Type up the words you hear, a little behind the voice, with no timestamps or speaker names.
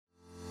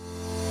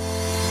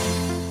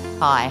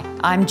Hi,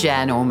 I'm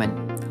Jan Orman.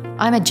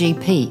 I'm a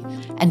GP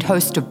and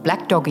host of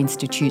Black Dog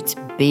Institute's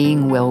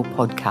Being Well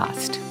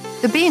podcast.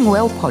 The Being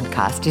Well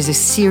podcast is a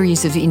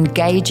series of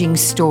engaging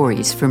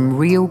stories from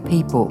real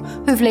people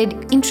who've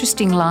led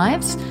interesting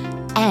lives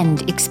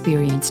and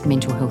experienced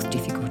mental health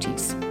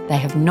difficulties. They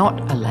have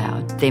not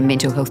allowed their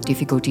mental health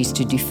difficulties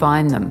to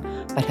define them,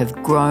 but have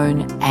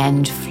grown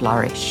and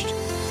flourished.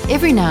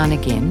 Every now and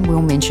again,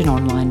 we'll mention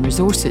online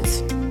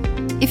resources.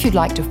 If you'd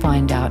like to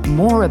find out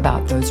more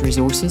about those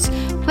resources,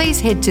 please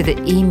head to the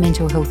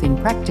e-Mental Health in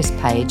Practice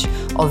page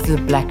of the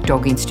Black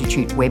Dog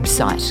Institute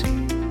website.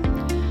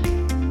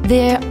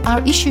 There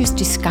are issues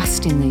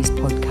discussed in these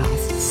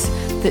podcasts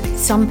that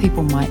some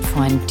people might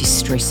find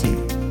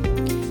distressing.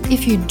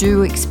 If you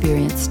do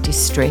experience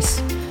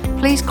distress,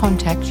 please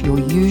contact your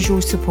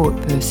usual support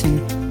person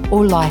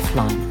or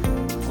LifeLine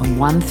on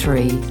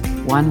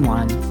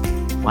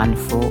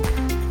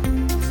 131114.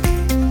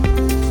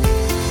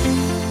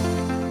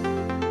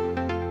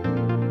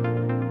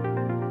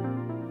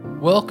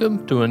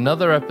 Welcome to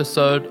another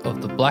episode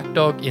of the Black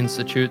Dog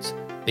Institute's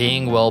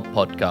Being Well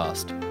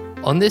podcast.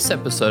 On this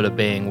episode of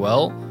Being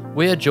Well,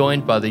 we are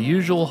joined by the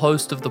usual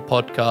host of the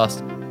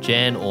podcast,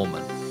 Jan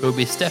Orman, who will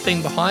be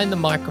stepping behind the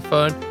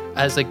microphone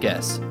as a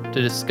guest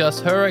to discuss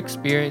her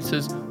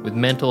experiences with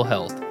mental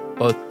health,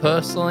 both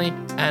personally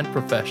and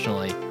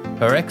professionally,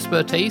 her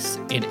expertise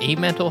in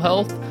e-mental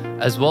health,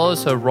 as well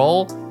as her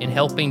role in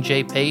helping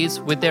GPs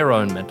with their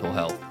own mental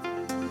health.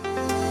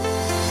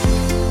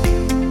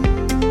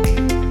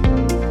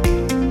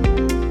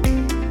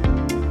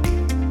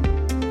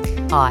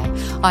 Hi,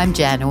 I'm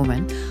Jan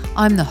Orman.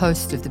 I'm the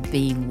host of the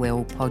Being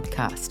Well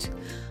podcast.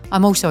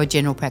 I'm also a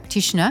general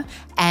practitioner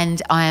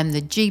and I am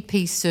the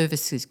GP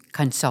services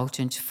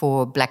consultant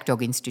for Black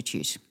Dog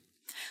Institute.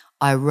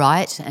 I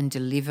write and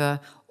deliver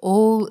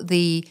all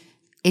the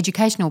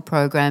educational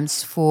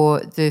programs for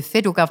the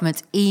federal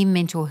government's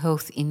e-Mental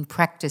Health in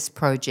Practice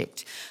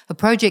project, a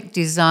project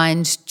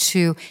designed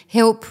to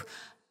help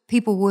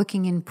people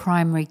working in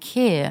primary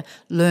care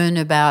learn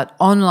about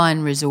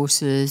online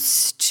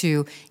resources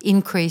to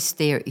increase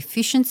their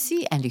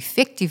efficiency and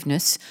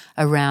effectiveness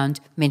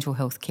around mental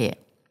health care.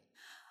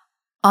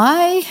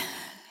 I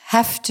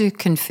have to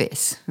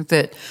confess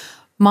that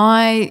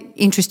my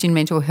interest in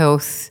mental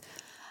health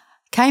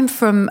came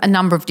from a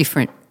number of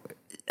different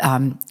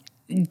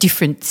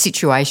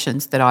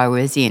situations that I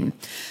was in.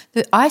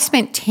 I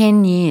spent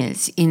 10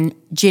 years in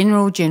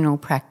general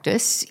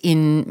practice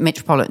in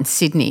metropolitan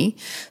Sydney,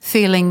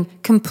 feeling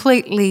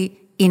completely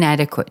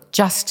inadequate,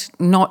 just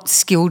not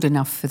skilled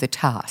enough for the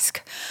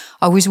task.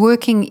 I was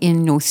working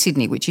in North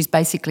Sydney, which is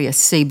basically a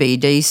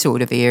CBD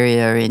sort of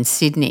area in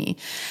Sydney,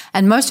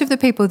 and most of the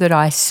people that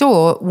I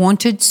saw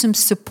wanted some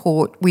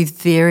support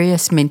with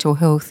various mental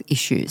health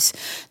issues.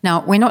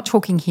 Now, we're not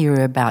talking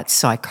here about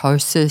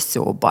psychosis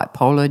or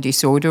bipolar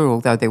disorder,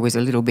 although there was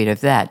a little bit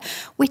of that.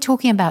 We're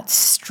talking about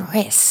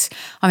stress.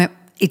 I mean,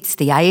 it's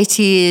the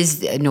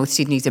 80s, North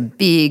Sydney's a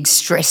big,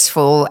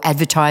 stressful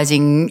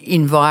advertising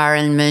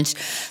environment.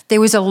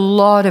 There was a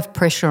lot of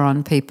pressure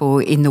on people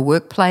in the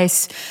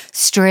workplace,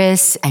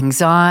 stress,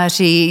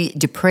 anxiety,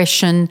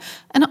 depression,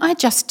 and I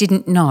just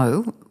didn't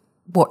know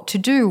what to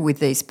do with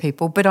these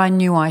people, but I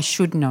knew I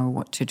should know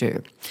what to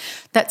do.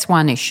 That's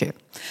one issue.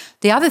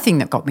 The other thing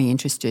that got me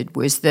interested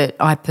was that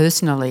I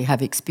personally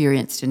have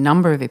experienced a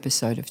number of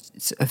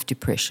episodes of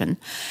depression,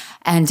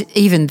 and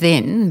even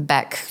then,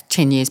 back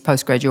 10 years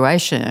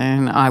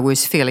post-graduation, I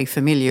was fairly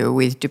familiar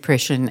with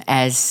depression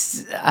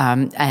as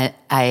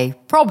a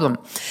problem.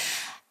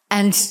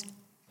 And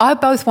I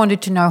both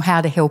wanted to know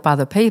how to help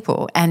other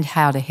people and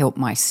how to help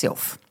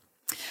myself.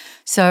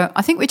 So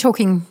I think we're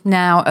talking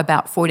now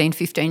about 14,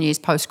 15 years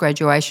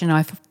post-graduation.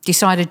 I've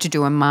decided to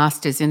do a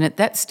master's, and at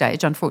that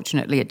stage,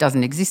 unfortunately, it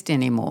doesn't exist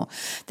anymore.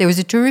 There was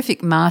a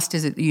terrific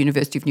master's at the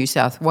University of New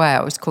South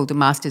Wales called the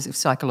Masters of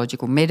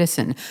Psychological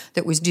Medicine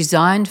that was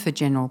designed for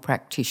general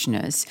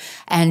practitioners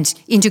and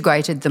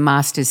integrated the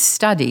master's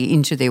study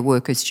into their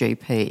work as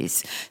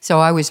GPs. So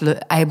I was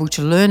able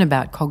to learn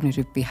about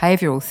cognitive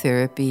behavioural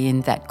therapy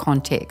in that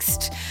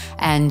context,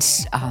 and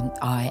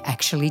I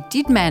actually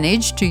did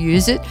manage to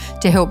use it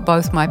to help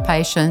both my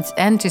patients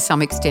and to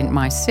some extent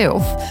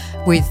myself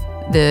with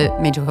the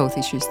mental health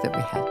issues that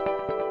we had.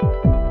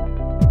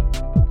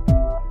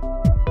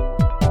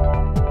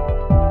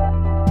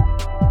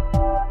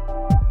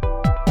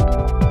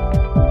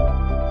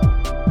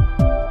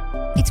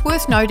 It's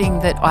worth noting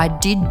that I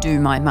did do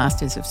my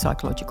Masters of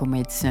Psychological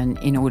Medicine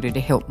in order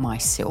to help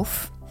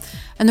myself.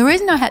 And the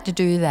reason I had to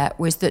do that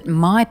was that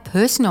my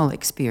personal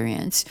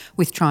experience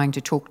with trying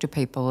to talk to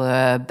people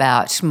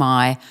about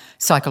my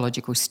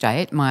psychological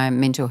state, my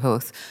mental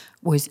health,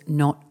 was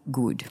not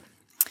good.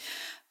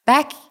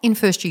 Back in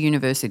first year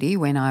university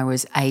when I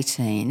was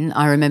 18,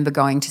 I remember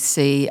going to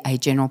see a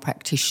general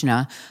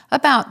practitioner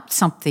about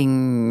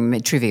something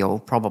trivial,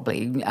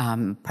 probably,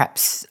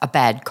 perhaps a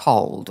bad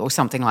cold or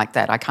something like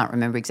that. I can't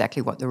remember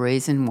exactly what the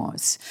reason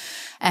was.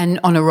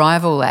 And on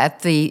arrival at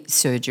the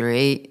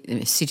surgery,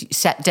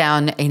 sat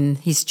down in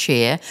his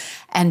chair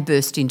and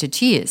burst into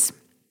tears.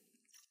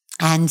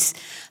 And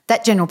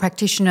that general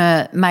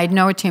practitioner made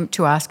no attempt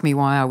to ask me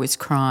why I was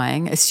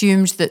crying,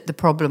 assumed that the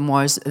problem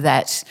was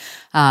that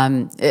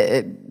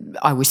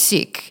I was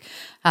sick,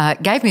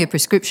 gave me a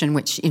prescription,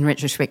 which in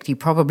retrospect he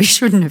probably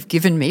shouldn't have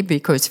given me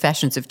because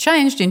fashions have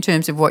changed in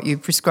terms of what you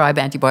prescribe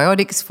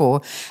antibiotics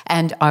for,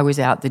 and I was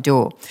out the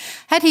door.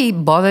 Had he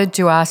bothered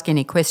to ask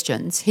any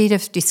questions, he'd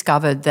have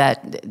discovered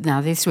that, now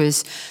this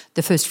was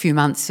the first few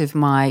months of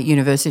my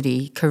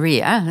university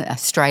career,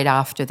 straight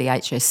after the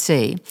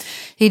HSC,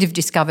 he'd have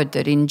discovered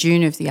that in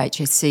June of the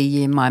HSC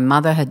year my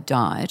mother had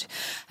died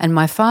and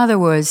my father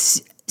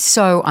was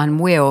so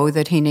unwell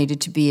that he needed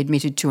to be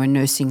admitted to a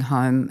nursing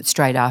home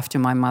straight after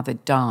my mother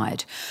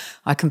died.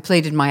 I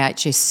completed my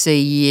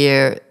HSC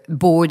year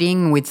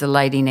boarding with the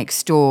lady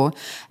next door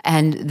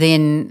and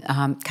then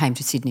came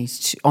to Sydney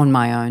on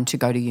my own to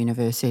go to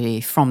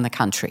university from the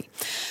country.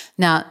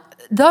 Now,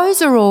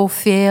 those are all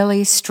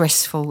fairly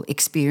stressful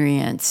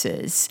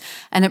experiences,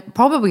 and it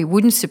probably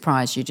wouldn't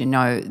surprise you to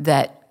know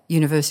that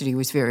university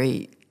was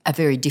a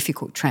very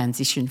difficult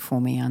transition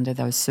for me under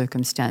those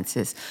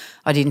circumstances.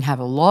 I didn't have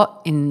a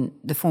lot in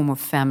the form of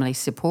family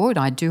support.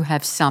 I do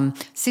have some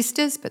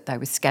sisters, but they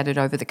were scattered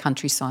over the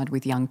countryside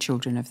with young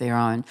children of their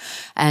own.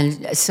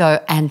 And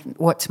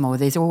what's more,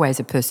 there's always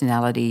a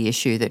personality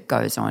issue that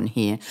goes on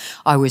here.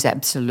 I was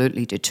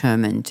absolutely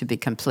determined to be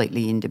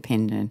completely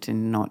independent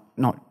and not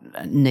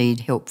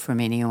need help from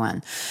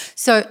anyone.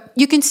 So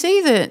you can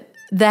see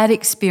that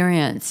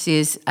experience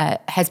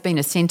has been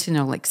a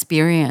sentinel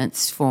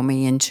experience for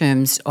me in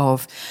terms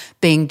of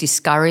being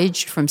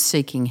discouraged from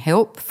seeking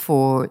help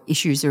for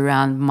issues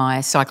around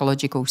my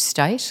psychological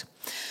state,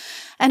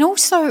 and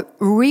also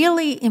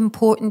really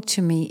important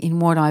to me in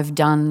what I've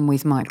done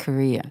with my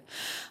career.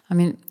 I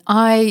mean,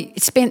 I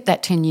spent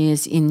that 10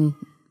 years in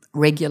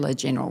regular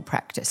general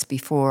practice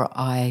before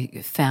I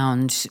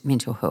found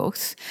mental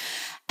health.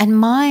 And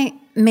my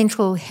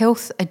mental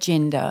health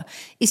agenda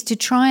is to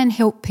try and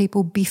help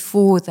people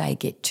before they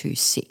get too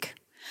sick.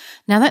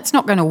 Now, that's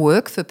not going to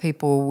work for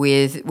people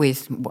with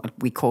what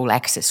we call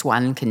Axis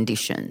 1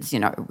 conditions,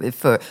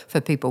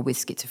 for people with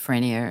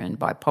schizophrenia and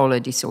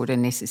bipolar disorder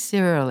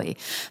necessarily.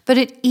 But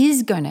it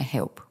is going to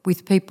help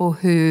with people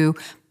who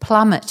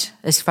plummet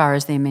as far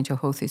as their mental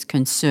health is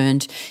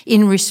concerned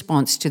in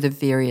response to the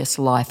various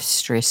life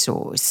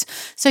stressors.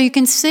 So you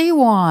can see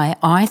why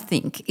I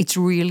think it's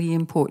really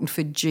important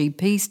for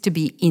GPs to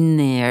be in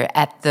there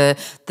at the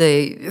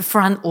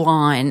front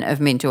line of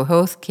mental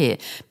health care,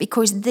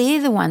 because they're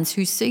the ones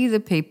who see the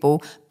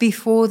people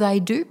before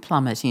they do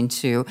plummet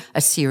into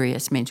a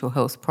serious mental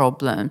health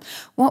problem.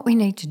 What we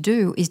need to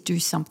do is do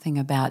something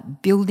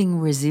about building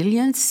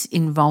resilience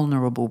in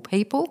vulnerable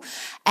people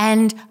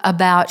and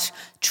about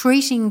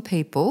treating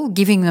people,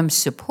 giving them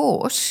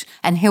support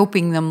and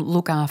helping them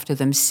look after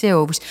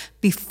themselves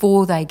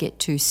before they get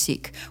too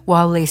sick,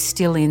 while they're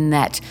still in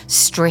that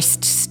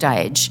stressed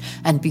stage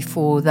and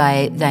before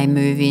they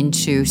move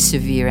into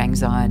severe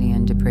anxiety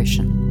and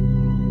depression.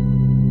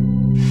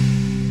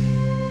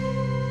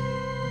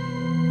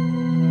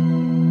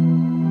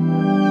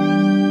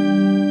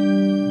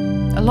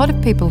 A lot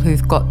of people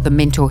who've got the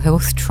mental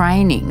health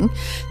training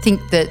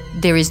think that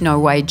there is no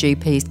way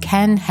GPs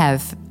can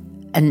have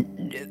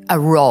a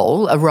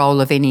role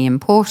of any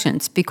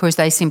importance because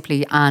they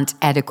simply aren't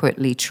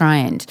adequately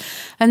trained.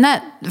 And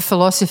that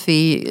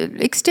philosophy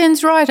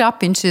extends right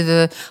up into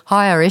the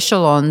higher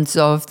echelons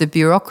of the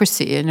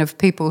bureaucracy and of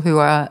people who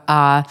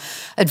are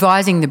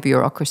advising the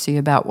bureaucracy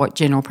about what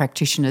general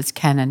practitioners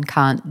can and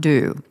can't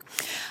do.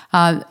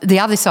 The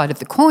other side of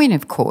the coin,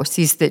 of course,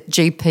 is that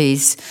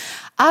GPs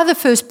are the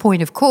first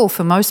point of call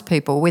for most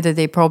people, whether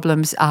their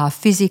problems are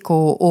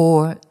physical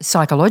or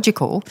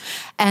psychological.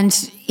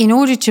 And in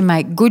order to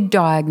make good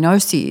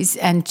diagnoses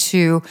and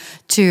to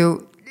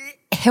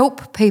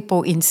help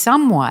people in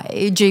some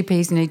way,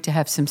 GPs need to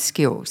have some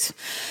skills.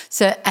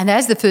 So, and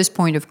as the first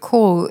point of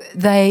call,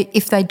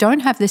 if they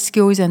don't have the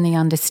skills and the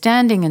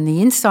understanding and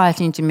the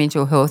insight into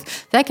mental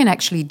health, they can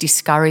actually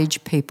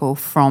discourage people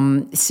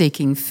from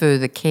seeking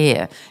further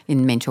care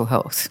in mental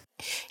health.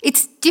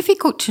 It's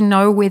difficult to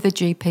know whether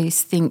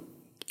GPs think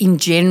in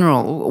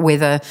general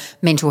whether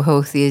mental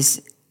health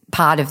is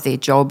part of their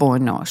job or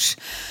not.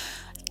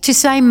 To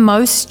say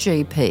most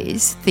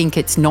GPs think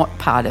it's not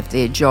part of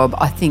their job,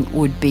 I think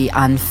would be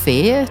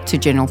unfair to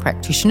general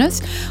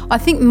practitioners. I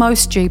think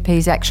most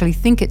GPs actually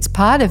think it's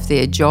part of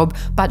their job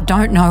but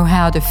don't know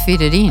how to fit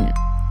it in.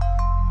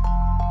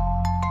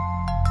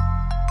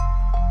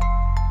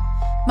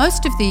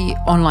 Most of the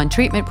online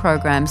treatment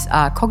programs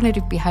are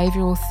cognitive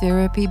behavioural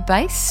therapy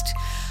based.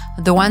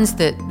 The ones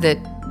that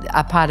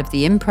are part of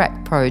the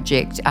MPRAC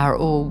project are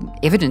all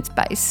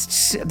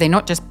evidence-based. They're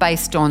not just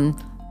based on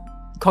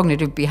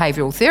cognitive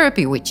behavioural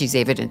therapy, which is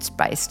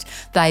evidence-based.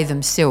 They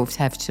themselves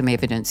have some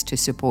evidence to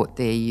support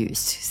their use.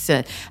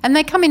 So, and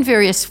they come in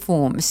various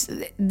forms.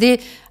 There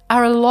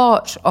are a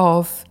lot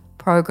of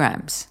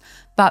programs,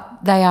 but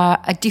they are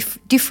a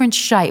different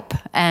shape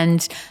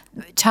and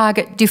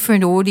target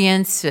different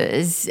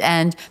audiences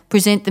and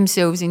present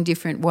themselves in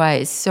different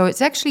ways. So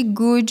it's actually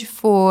good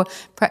for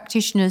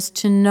practitioners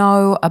to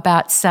know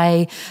about,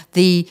 say,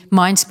 the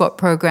MindSpot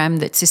program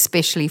that's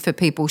especially for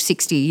people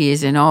 60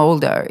 years and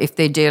older if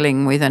they're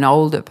dealing with an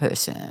older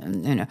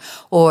person,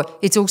 Or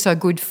it's also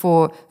good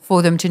for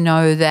them to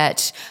know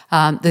that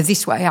the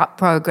This Way Up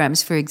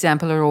programs, for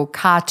example, are all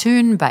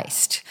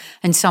cartoon-based,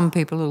 and some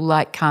people will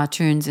like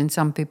cartoons and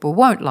some people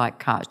won't like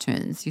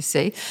cartoons, you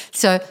see.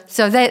 So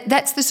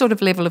that's the sort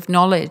of level of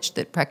knowledge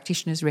that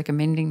practitioners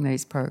recommending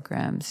these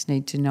programs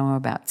need to know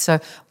about. So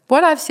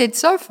what I've said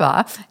so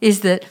far is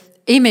that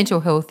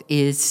e-mental health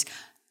is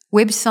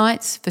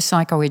websites for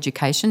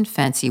psychoeducation,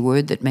 fancy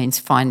word that means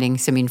finding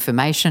some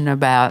information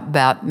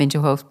about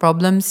mental health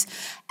problems,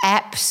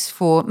 apps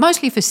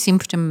mostly for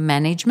symptom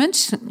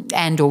management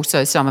and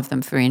also some of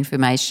them for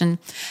information,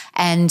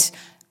 and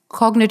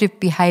cognitive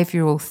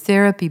behavioural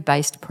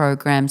therapy-based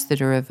programs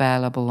that are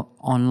available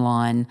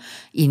online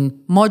in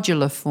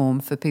modular form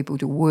for people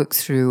to work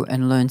through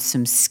and learn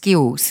some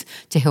skills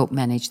to help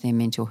manage their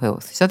mental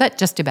health. So that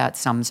just about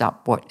sums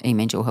up what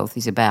e-mental health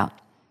is about.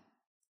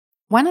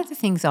 One of the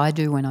things I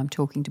do when I'm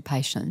talking to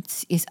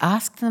patients is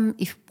ask them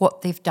if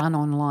what they've done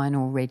online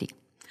already.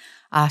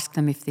 Ask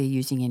them if they're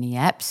using any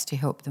apps to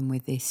help them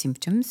with their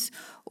symptoms,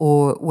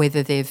 or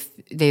whether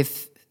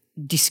they've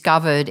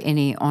discovered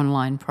any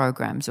online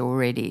programs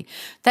already.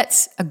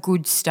 That's a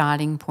good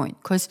starting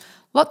point, because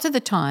lots of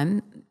the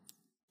time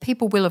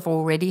people will have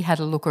already had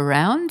a look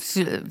around.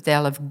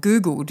 They'll have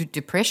Googled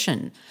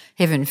depression,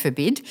 heaven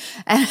forbid,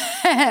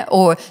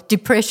 or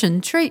depression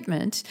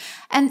treatment.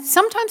 And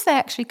sometimes they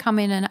actually come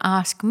in and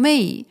ask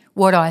me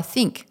what I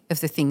think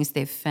of the things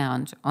they've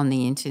found on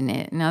the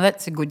internet. Now,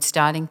 that's a good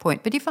starting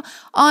point. But if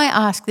I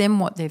ask them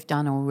what they've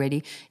done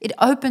already, it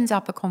opens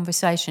up a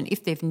conversation.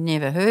 If they've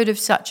never heard of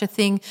such a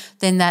thing,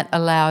 then that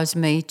allows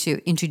me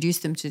to introduce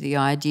them to the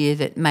idea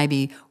that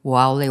maybe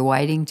while they're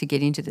waiting to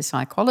get into the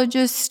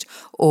psychologist,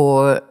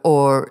 or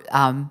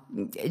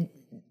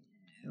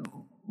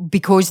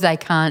because they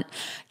can't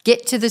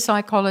get to the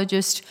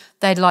psychologist,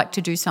 they'd like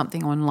to do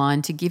something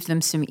online to give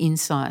them some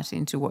insight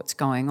into what's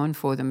going on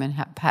for them and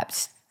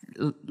perhaps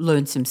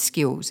learn some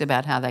skills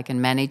about how they can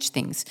manage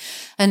things.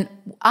 And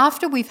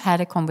after we've had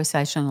a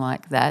conversation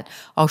like that,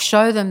 I'll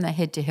show them the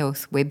Head to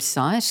Health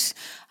website.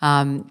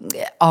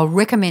 I'll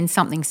recommend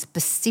something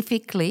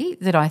specifically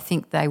that I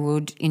think they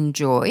would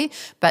enjoy,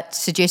 but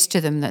suggest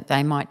to them that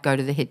they might go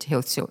to the Head to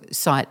Health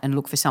site and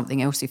look for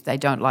something else if they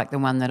don't like the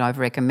one that I've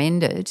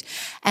recommended.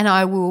 And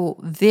I will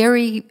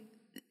very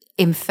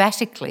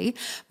emphatically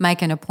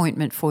make an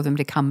appointment for them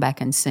to come back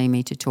and see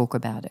me to talk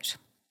about it.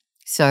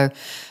 So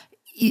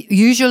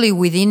usually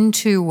within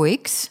 2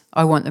 weeks,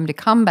 I want them to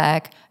come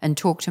back and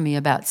talk to me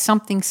about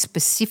something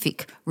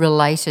specific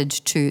related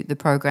to the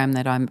program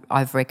that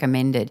I've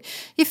recommended.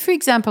 If, for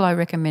example, I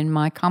recommend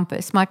My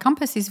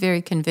Compass is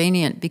very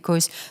convenient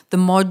because the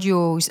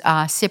modules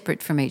are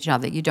separate from each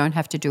other. You don't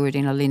have to do it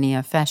in a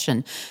linear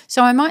fashion.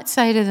 So I might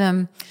say to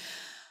them,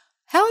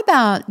 how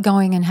about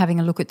going and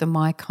having a look at the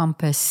My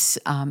Compass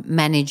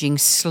managing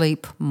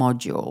sleep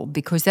module,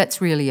 because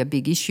that's really a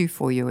big issue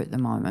for you at the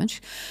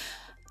moment.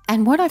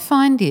 And what I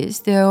find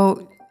is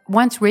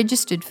once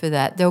registered for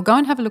that, they'll go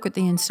and have a look at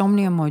the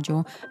insomnia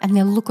module, and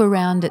they'll look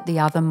around at the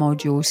other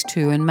modules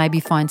too and maybe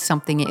find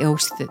something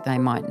else that they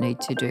might need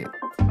to do.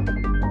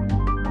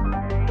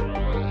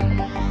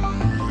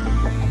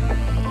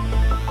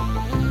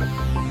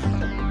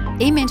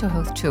 E-mental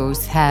health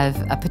tools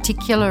have a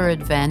particular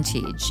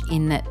advantage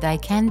in that they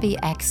can be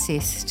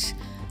accessed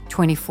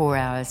 24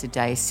 hours a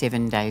day,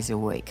 7 days a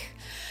week.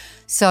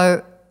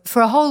 So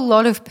for a whole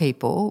lot of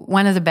people,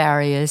 one of the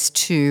barriers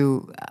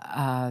to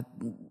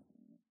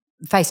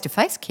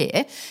face-to-face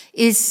care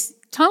is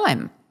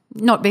time,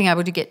 not being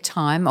able to get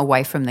time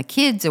away from the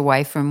kids,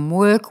 away from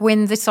work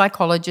when the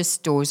psychologist's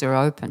doors are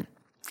open.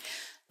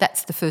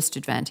 That's the first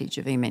advantage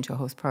of e-mental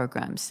health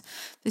programs.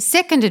 The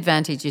second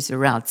advantage is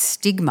around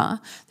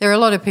stigma. There are a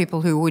lot of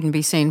people who wouldn't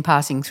be seen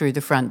passing through the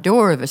front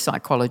door of a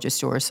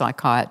psychologist or a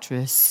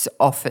psychiatrist's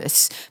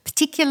office,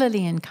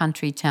 particularly in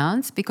country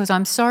towns, because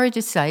I'm sorry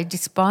to say,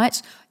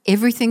 despite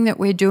everything that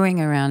we're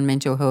doing around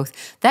mental health,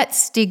 that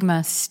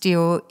stigma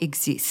still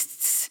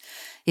exists.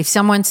 If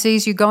someone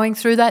sees you going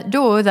through that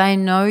door, they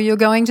know you're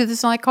going to the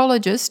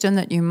psychologist and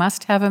that you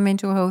must have a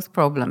mental health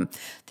problem.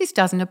 This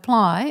doesn't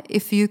apply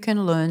if you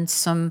can learn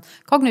some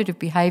cognitive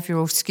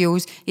behavioural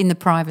skills in the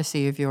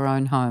privacy of your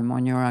own home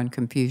on your own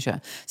computer.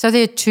 So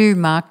there are two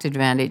marked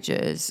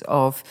advantages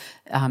of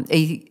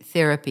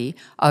e-therapy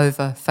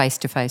over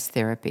face-to-face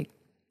therapy.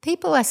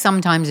 People are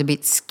sometimes a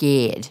bit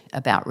scared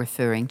about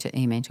referring to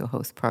e-mental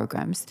health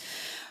programs.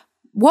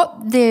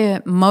 What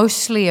they're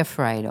mostly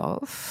afraid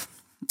of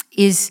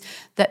is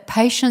that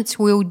patients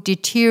will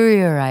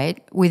deteriorate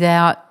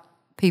without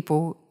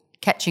people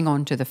catching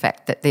on to the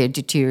fact that they're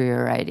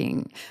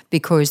deteriorating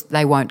because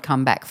they won't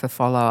come back for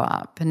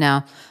follow-up.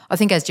 Now, I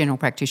think as general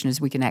practitioners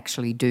we can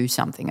actually do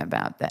something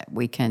about that.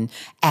 We can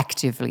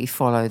actively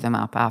follow them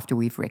up after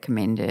we've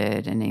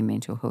recommended an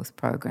e-mental health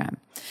program.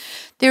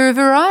 There are a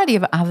variety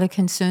of other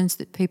concerns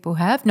that people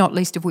have, not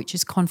least of which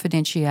is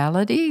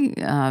confidentiality.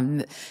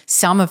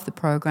 Some of the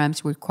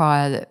programs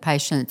require that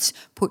patients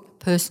put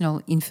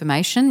personal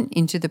information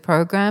into the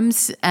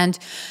programs, and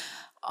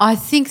I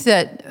think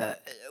that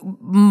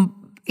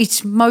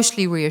it's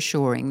mostly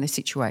reassuring, the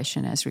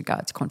situation as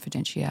regards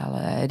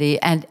confidentiality.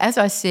 And as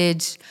I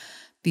said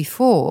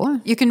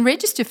before, you can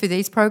register for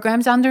these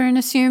programs under an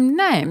assumed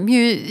name.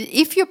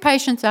 If your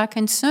patients are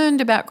concerned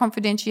about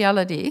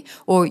confidentiality,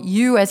 or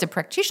you as a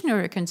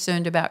practitioner are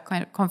concerned about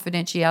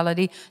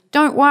confidentiality,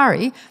 don't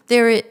worry.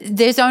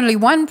 There's only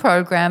one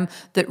program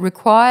that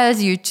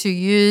requires you to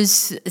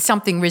use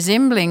something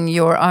resembling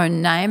your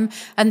own name,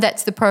 and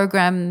that's the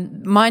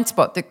program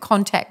MindSpot that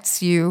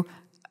contacts you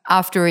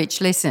after each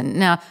lesson.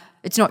 Now,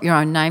 it's not your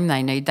own name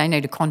they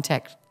need a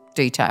contact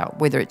detail,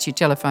 whether it's your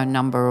telephone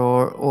number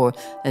or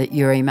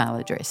your email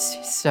address.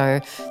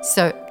 So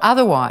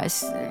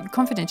otherwise,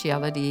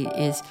 confidentiality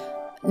is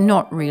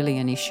not really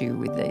an issue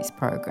with these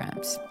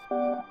programs.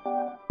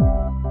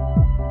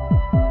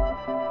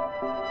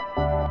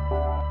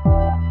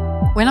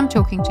 When I'm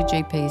talking to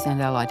GPs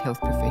and allied health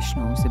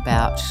professionals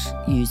about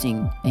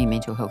using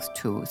e-mental health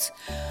tools,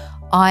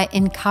 I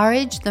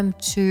encourage them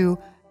to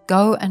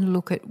go and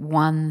look at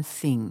one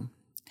thing,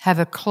 have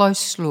a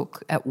close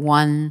look at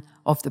one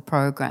of the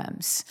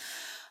programs.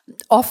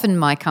 Often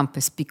my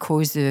compass,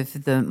 because of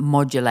the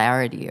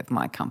modularity of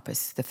my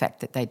compass, the fact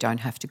that they don't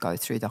have to go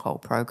through the whole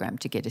program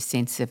to get a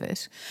sense of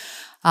it.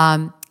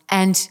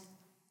 And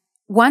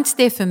once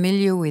they're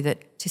familiar with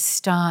it, to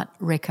start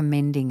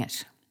recommending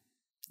it.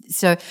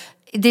 So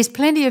there's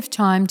plenty of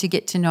time to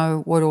get to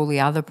know what all the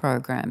other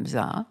programs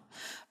are.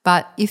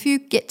 But if you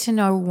get to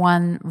know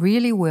one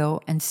really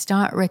well and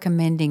start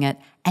recommending it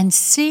and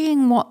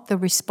seeing what the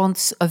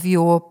response of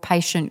your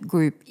patient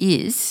group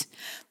is,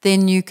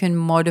 then you can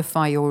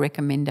modify your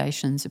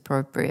recommendations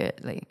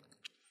appropriately.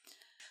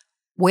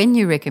 When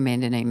you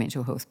recommend an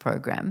e-mental health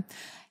program,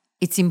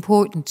 it's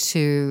important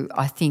to,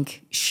 I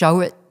think, show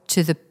it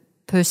to the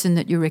person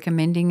that you're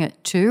recommending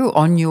it to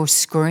on your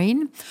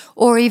screen,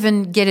 or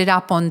even get it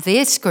up on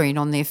their screen,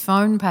 on their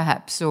phone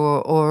perhaps,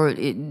 or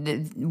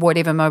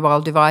whatever mobile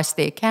device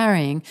they're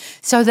carrying,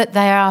 so that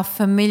they are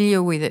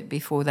familiar with it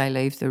before they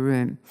leave the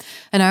room.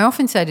 And I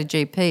often say to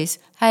GPs,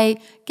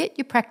 hey, get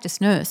your practice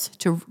nurse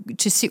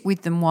to sit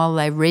with them while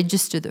they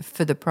register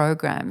for the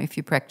program, if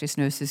your practice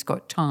nurse has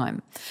got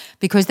time,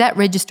 because that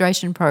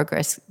registration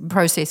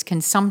process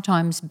can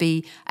sometimes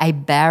be a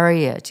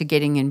barrier to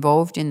getting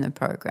involved in the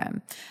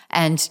program.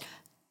 And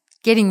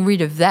getting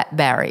rid of that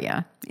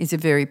barrier is a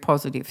very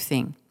positive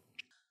thing.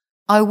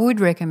 I would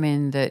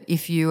recommend that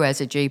if you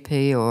as a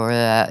GP or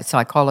a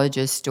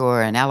psychologist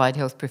or an allied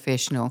health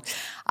professional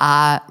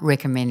are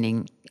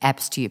recommending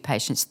apps to your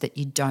patients, that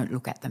you don't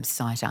look at them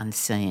sight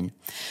unseen.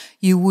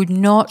 You would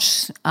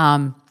not,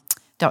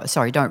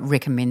 don't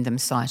recommend them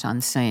sight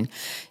unseen.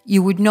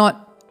 You would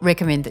not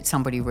recommend that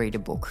somebody read a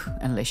book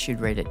unless you'd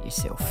read it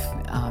yourself.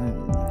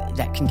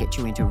 That can get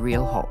you into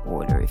real hot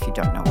water if you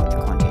don't know what the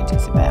content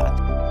is about.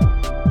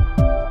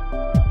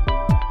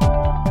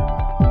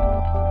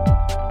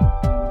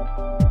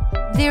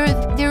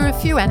 There are a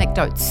few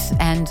anecdotes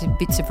and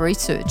bits of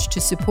research to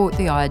support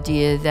the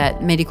idea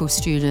that medical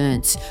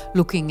students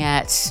looking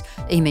at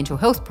e-mental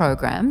health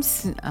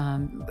programs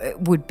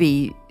would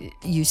be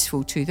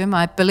useful to them.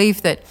 I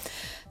believe that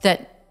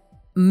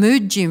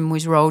Mood Gym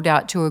was rolled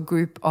out to a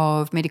group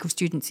of medical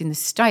students in the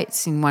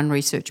States in one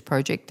research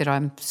project that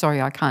I'm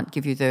sorry I can't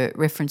give you the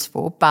reference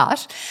for.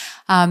 But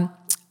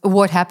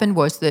what happened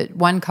was that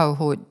one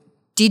cohort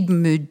did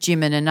Mood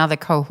Gym and another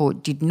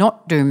cohort did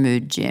not do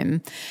Mood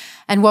Gym.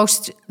 And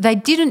whilst they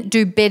didn't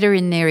do better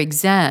in their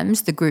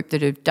exams, the group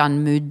that had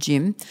done Mood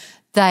Gym,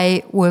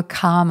 they were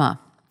calmer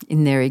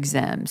in their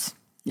exams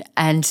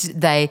and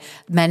they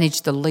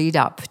managed the lead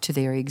up to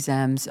their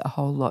exams a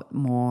whole lot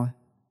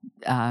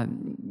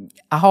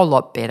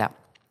better.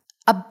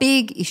 A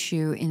big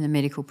issue in the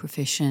medical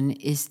profession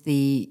is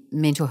the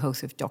mental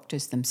health of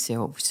doctors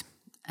themselves.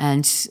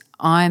 And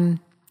I'm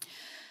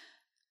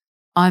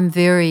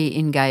very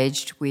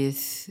engaged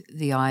with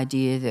the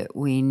idea that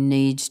we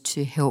need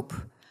to help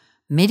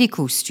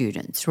medical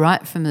students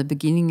right from the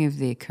beginning of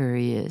their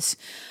careers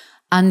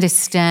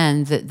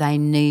understand that they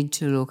need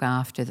to look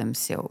after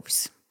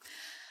themselves.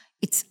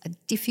 It's a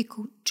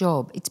difficult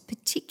job. It's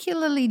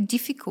particularly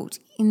difficult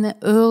in the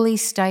early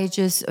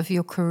stages of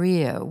your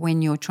career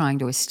when you're trying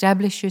to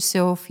establish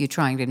yourself, you're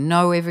trying to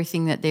know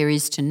everything that there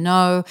is to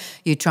know,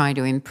 you're trying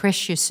to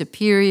impress your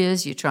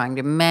superiors, you're trying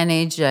to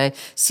manage a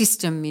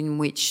system in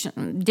which,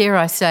 dare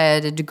I say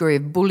it, a degree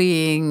of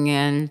bullying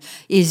and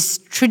is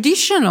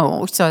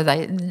traditional, so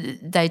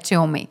they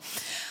tell me.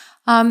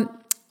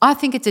 I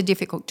think it's a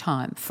difficult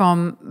time.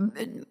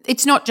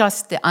 It's not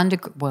just the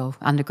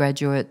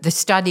undergraduate, the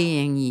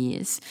studying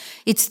years.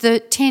 It's the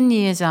 10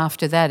 years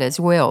after that as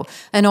well,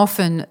 and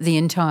often the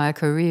entire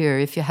career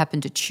if you happen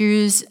to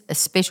choose a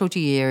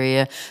specialty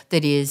area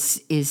that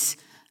is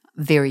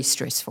very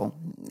stressful.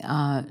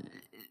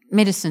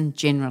 Medicine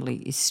generally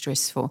is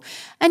stressful.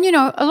 And,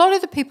 a lot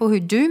of the people who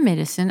do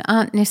medicine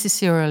aren't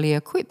necessarily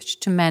equipped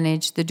to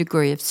manage the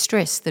degree of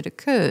stress that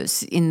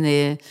occurs in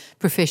their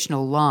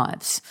professional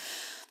lives.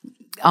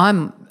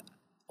 I'm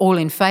all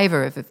in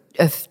favour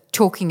of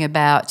talking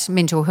about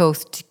mental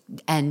health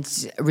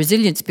and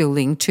resilience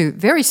building to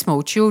very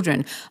small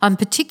children. I'm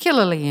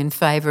particularly in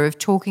favour of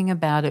talking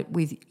about it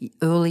with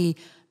early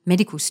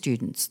medical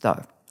students,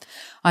 though.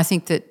 I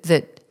think that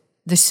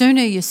the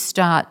sooner you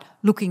start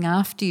looking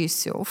after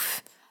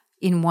yourself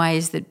in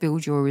ways that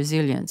build your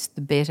resilience,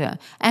 the better.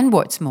 And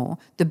what's more,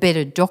 the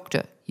better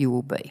doctor you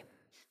will be.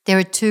 There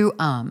are two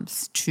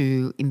arms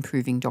to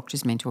improving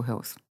doctors' mental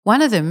health.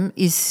 One of them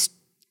is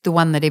the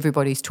one that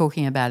everybody's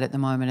talking about at the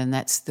moment, and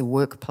that's the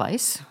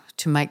workplace,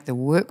 to make the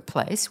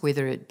workplace,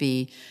 whether it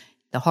be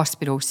the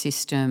hospital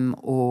system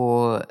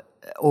or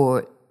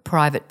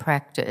private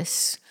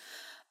practice,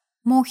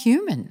 more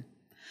human.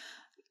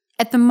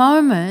 At the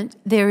moment,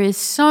 there is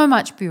so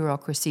much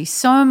bureaucracy,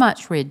 so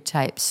much red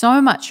tape,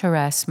 so much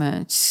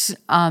harassment,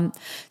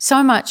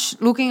 so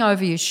much looking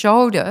over your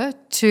shoulder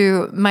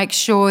to make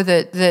sure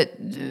that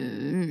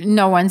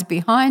no one's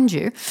behind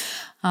you,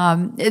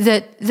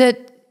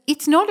 that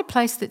it's not a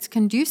place that's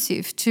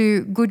conducive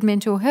to good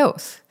mental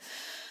health.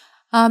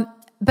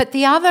 But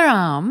the other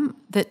arm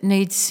that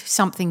needs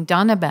something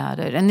done about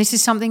it, and this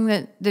is something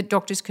that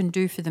doctors can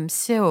do for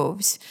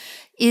themselves,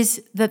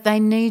 is that they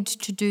need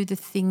to do the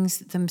things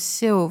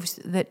themselves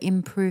that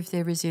improve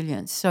their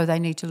resilience. So they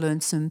need to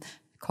learn some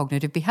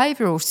cognitive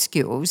behavioural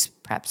skills,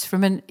 perhaps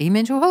from an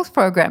e-mental health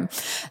program,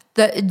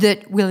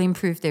 that will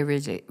improve their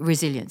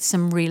resilience,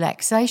 some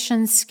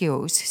relaxation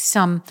skills,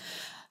 some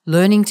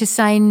learning to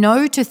say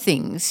no to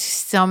things,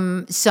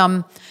 some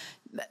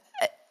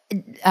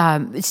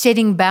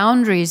setting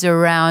boundaries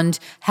around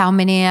how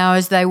many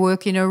hours they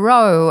work in a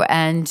row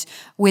and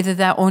whether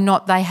that or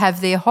not they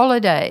have their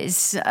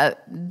holidays,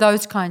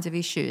 those kinds of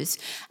issues.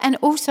 And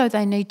also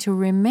they need to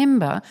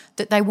remember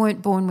that they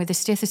weren't born with a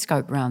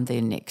stethoscope round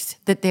their necks,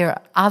 that there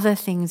are other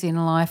things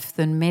in life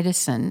than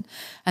medicine,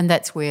 and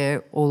that's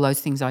where all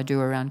those things I do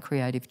around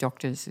creative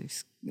doctors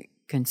is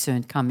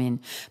concerned come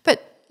in.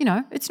 But,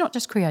 it's not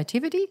just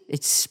creativity,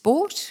 it's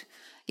sport,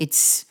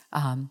 it's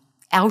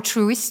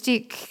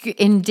altruistic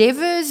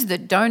endeavours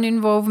that don't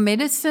involve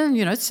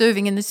medicine,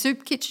 serving in the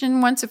soup kitchen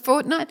once a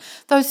fortnight,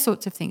 those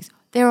sorts of things.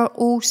 There are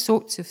all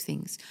sorts of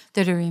things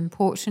that are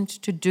important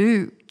to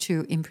do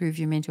to improve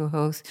your mental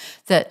health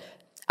that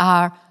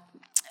are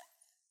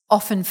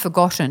often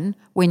forgotten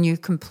when you're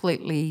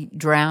completely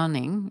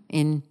drowning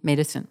in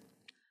medicine.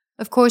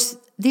 Of course,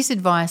 this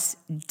advice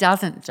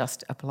doesn't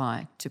just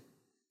apply to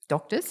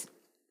doctors.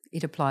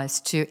 It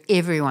applies to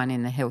everyone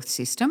in the health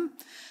system.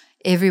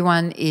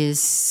 Everyone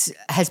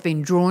has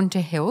been drawn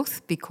to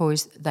health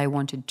because they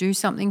want to do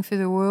something for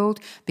the world,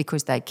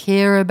 because they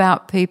care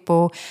about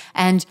people,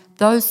 and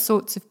those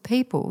sorts of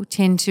people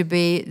tend to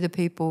be the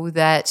people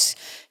that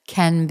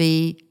can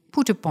be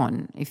put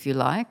upon, if you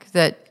like,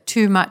 that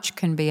too much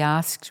can be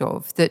asked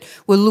of, that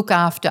will look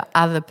after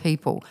other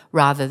people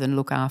rather than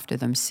look after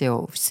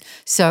themselves.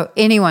 So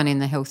anyone in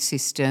the health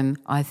system,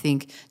 I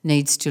think,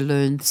 needs to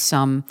learn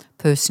some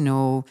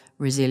personal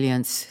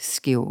resilience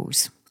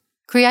skills.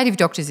 Creative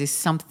Doctors is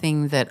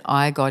something that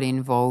I got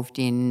involved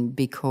in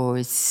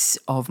because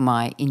of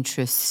my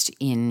interest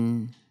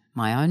in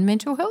my own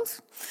mental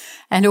health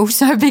and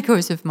also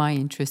because of my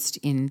interest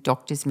in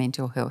doctors'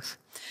 mental health.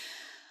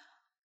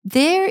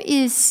 There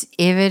is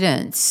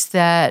evidence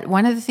that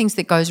one of the things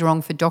that goes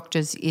wrong for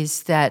doctors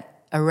is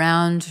that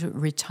around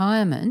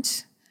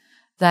retirement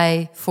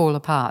they fall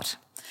apart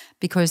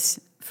because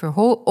for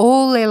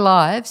all their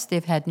lives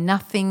they've had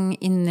nothing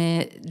in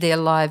their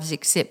lives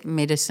except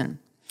medicine.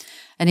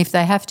 And if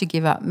they have to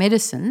give up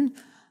medicine,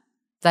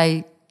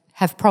 they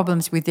have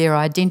problems with their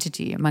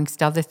identity,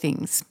 amongst other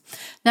things.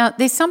 Now,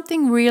 there's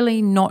something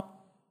really not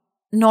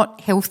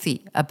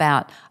healthy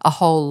about a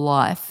whole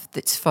life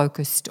that's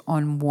focused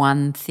on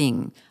one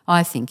thing,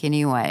 I think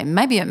anyway.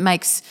 Maybe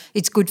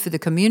it's good for the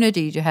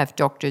community to have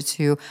doctors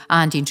who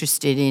aren't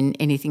interested in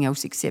anything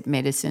else except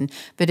medicine,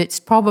 but it's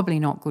probably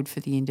not good for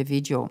the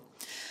individual.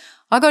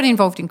 I got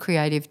involved in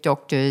Creative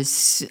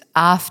Doctors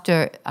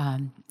after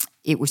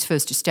it was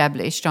first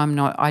established.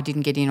 I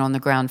didn't get in on the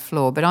ground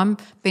floor, but I've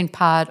been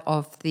part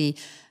of the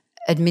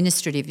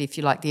administrative, if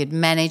you like, the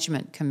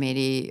management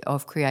committee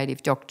of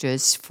Creative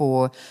Doctors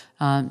for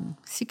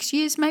 6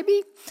 years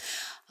maybe.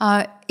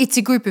 It's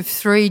a group of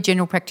 3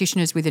 general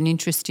practitioners with an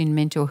interest in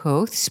mental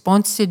health,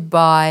 sponsored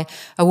by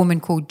a woman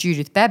called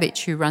Judith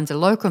Babbage, who runs a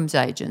locums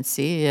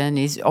agency and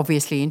is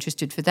obviously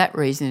interested for that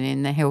reason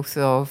in the health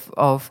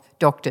of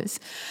doctors.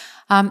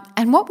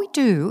 And what we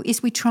do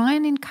is we try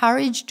and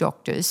encourage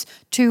doctors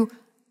to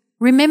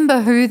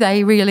remember who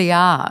they really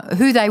are,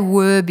 who they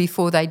were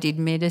before they did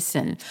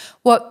medicine,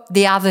 what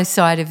the other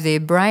side of their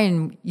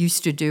brain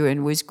used to do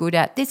and was good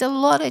at. There's a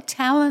lot of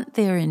talent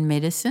there in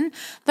medicine.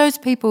 Those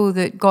people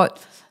that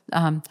got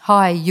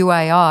high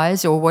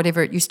UAIs or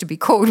whatever it used to be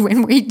called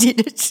when we did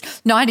it,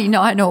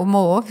 99 or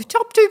more,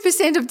 top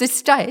 2% of the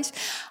state,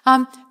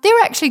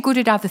 they're actually good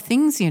at other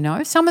things, you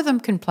know. Some of them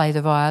can play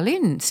the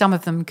violin. Some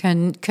of them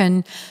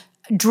can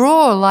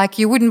draw like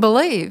you wouldn't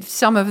believe.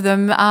 Some of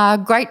them are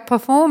great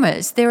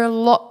performers.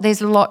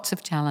 There's lots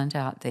of talent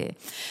out there.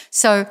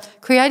 So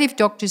Creative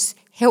Doctors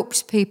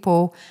helps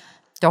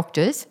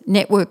doctors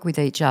network with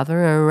each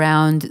other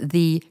around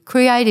the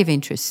creative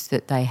interests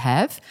that they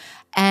have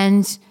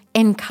and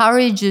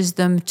encourages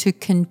them to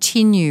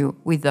continue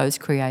with those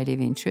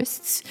creative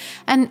interests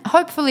and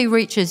hopefully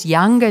reaches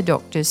younger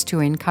doctors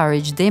to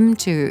encourage them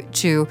to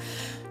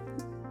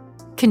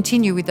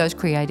continue with those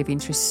creative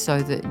interests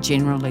so that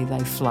generally they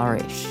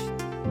flourish.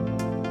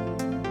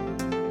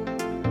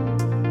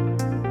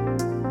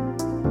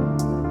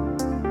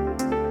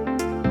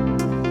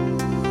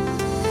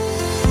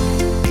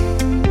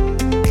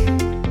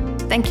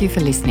 Thank you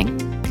for listening.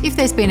 If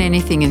there's been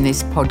anything in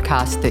this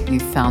podcast that you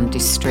found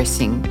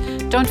distressing,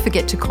 don't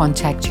forget to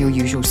contact your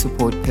usual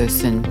support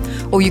person,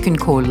 or you can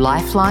call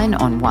LifeLine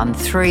on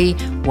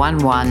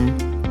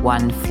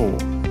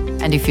 131114.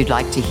 And if you'd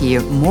like to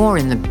hear more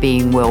in the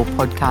Being Well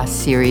podcast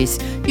series,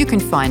 you can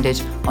find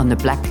it on the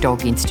Black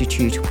Dog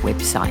Institute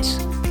website.